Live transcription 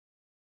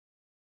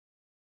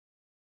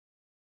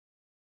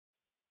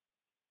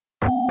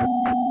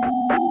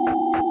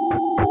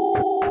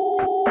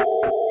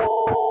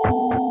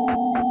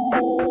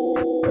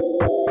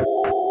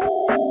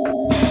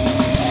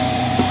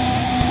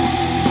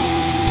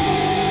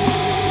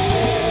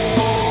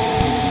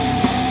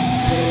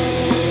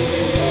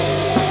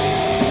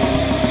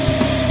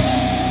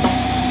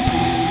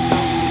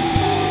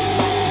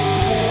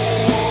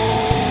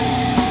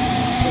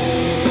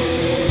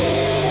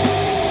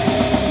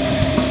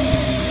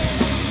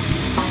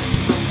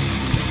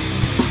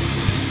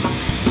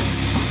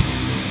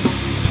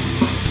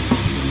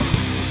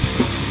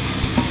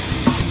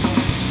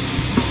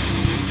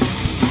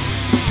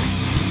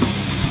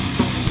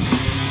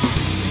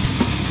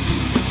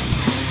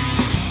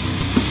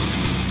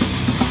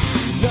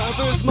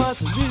vez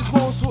más el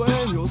mismo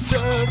sueño se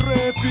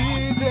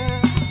repite.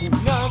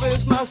 Una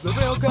vez más me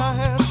veo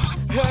caer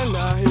en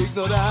la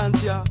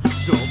ignorancia.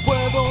 No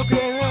puedo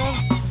creer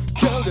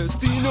que el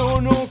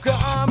destino no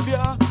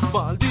cambia.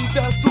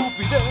 Maldita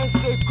estupidez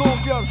de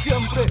confiar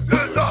siempre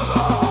en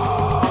nada.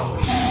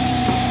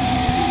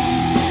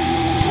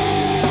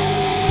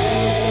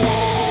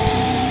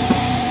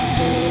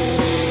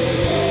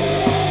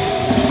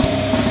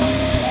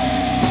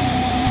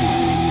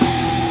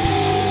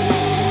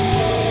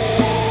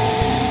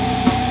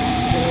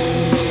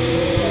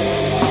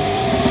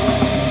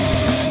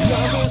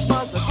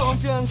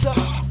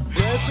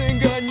 Es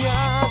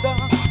engañada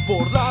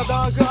por la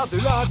daga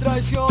de la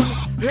traición,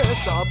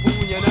 es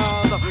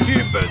apuñalada,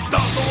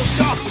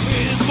 inventándose a sí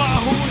misma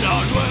una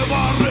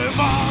nueva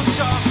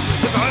revancha,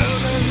 de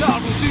caer en la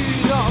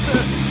rutina de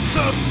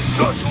ser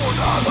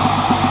traicionada.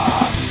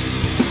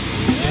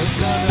 Es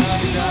la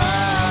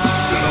realidad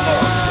de la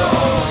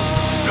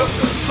humanidad,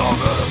 de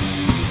saber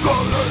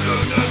caer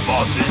en el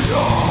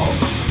vacío.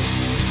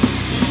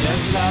 Y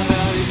es la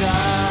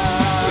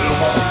realidad de la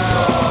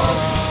humanidad,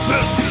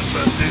 mentir,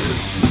 sentir,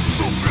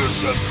 sufrir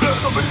siempre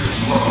lo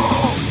mismo.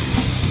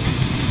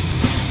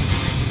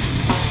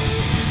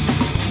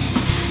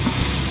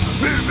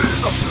 Mi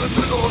vida siente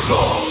el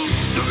horror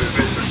de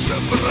vivir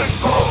siempre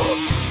rencor,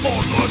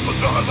 por no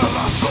encontrar la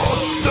razón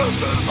de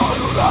ser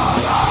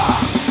valorada.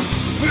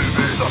 Mi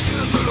vida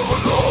siente el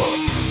horror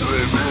de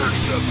vivir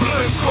siempre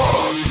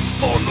rencor,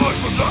 por no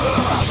encontrar la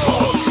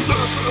razón de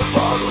ser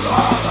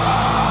valorada.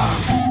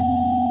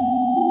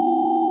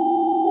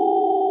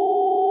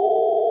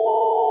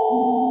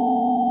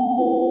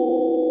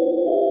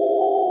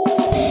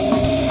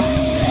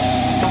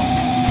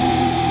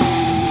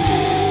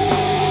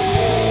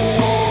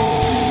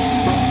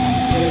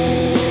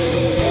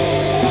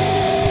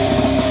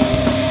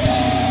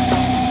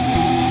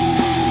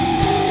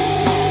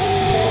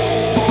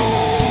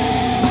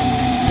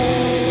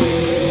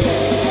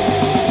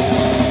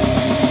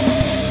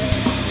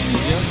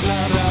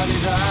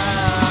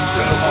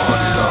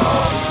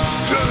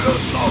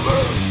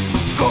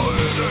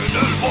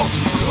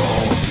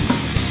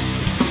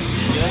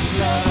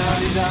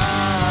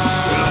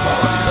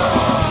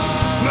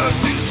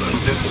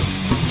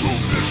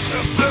 Sufrir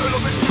siempre lo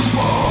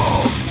mismo.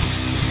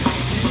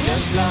 Y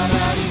es la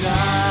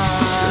realidad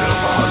de la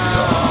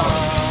humanidad,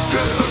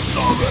 querer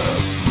saber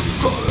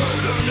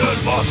caer en el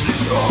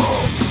vacío.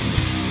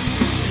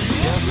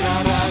 Y es la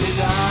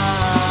realidad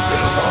de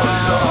la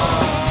humanidad,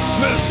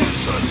 mentir,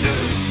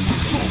 sentir,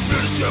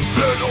 sufrir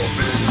siempre lo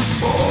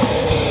mismo.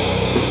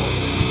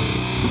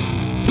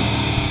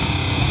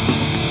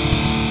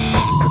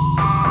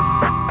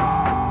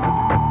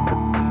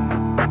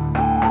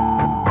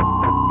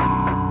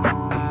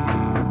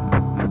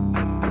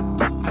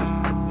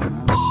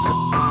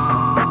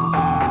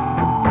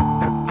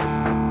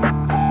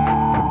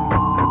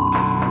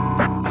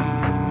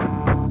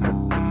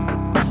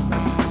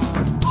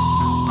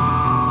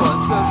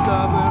 Es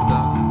la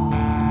verdad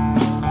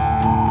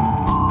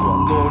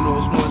cuando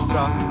nos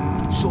muestra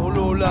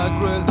solo la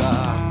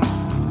crueldad.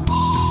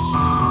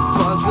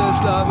 Falsa es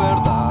la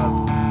verdad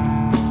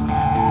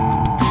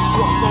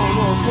cuando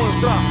nos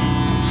muestra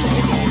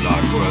solo la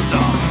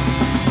crueldad.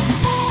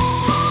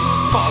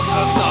 Falsa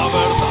es la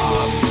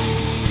verdad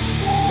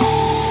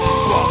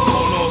cuando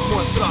nos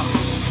muestra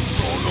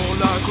solo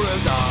la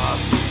crueldad.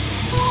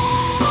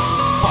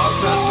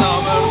 Falsa es la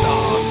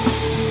verdad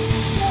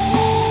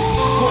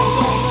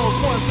cuando nos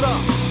muestra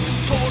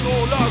solo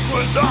la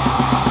crueldad.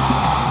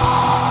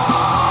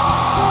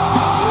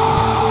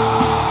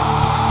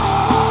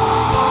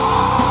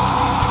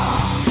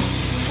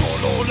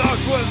 Solo la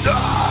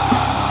crueldad.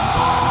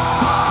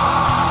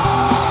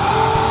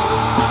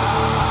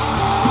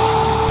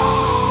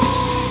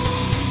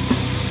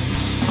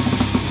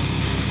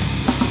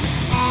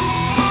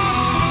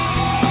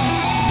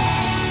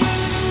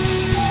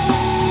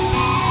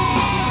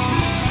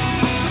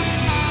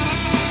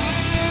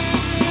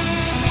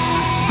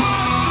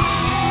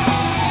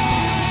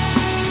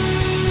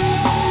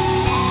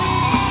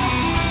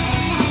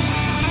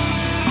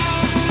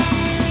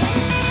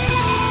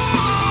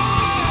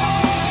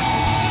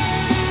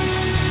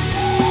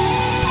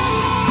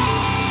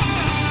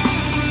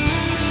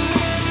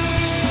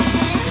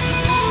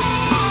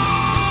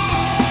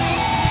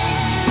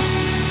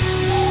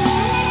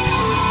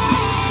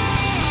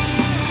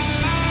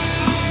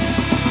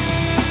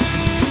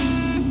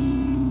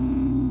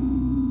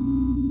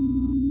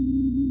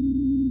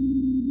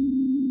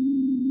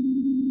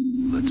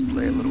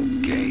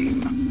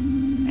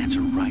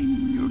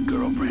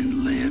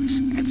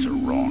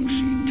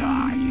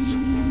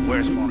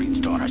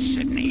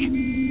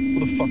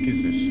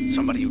 Is this?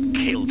 Somebody who'd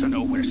kill to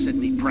know where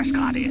Sidney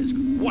Prescott is.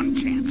 One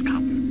chance,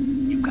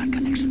 Cotton. You've got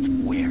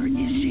connections. Where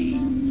is she?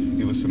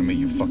 You listen to me,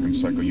 you fucking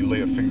psycho. You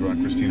lay a finger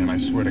on Christine and I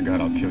swear to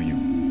God I'll kill you.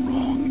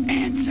 Wrong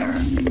answer.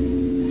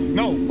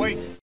 No,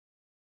 wait.